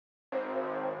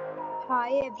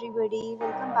Hi everybody,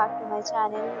 welcome back to my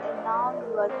channel and now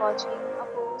you are watching a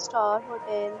 4-star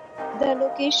hotel. The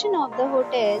location of the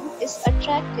hotel is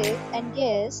attractive and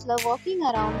guests love walking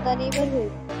around the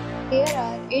neighborhood. There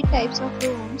are 8 types of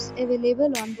rooms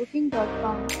available on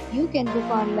booking.com. You can book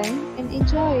online and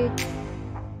enjoy it.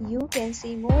 You can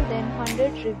see more than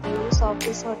 100 reviews of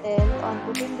this hotel on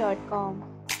booking.com.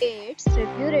 Its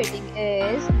review rating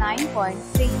is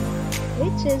 9.3,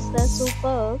 which is the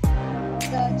superb.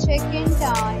 The check-in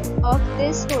time of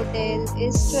this hotel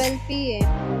is 12 p.m.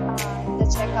 and the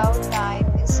checkout time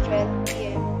is 12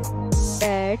 p.m.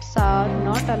 Pets are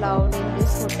not allowed in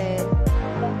this hotel.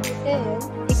 The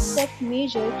hotel accepts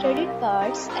major credit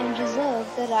cards and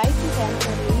reserves the right to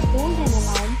temporarily hold an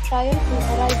amount prior to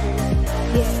arrival.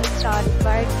 Guests are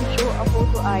required to show a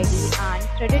photo ID and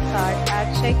credit card at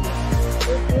check-in.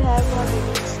 If you have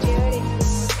already stayed in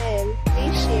this hotel,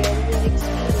 please share your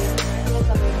experience in the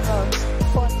comment box.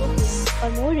 For booking or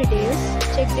more details,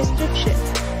 check description.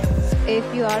 If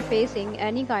you are facing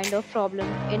any kind of problem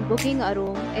in booking a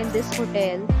room in this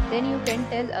hotel, then you can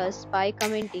tell us by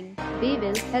commenting. We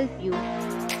will help you.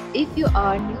 If you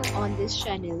are new on this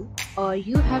channel or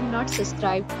you have not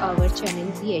subscribed our channel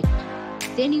yet,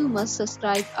 then you must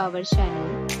subscribe our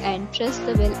channel and press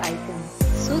the bell icon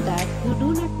so that you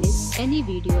do not miss any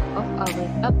video of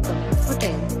our upcoming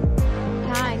hotel.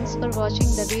 Thanks for watching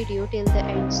the video till the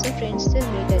end. So friends, till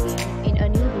meet again in a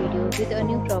new video with a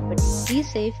new property. Be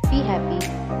safe, be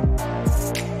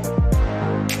happy.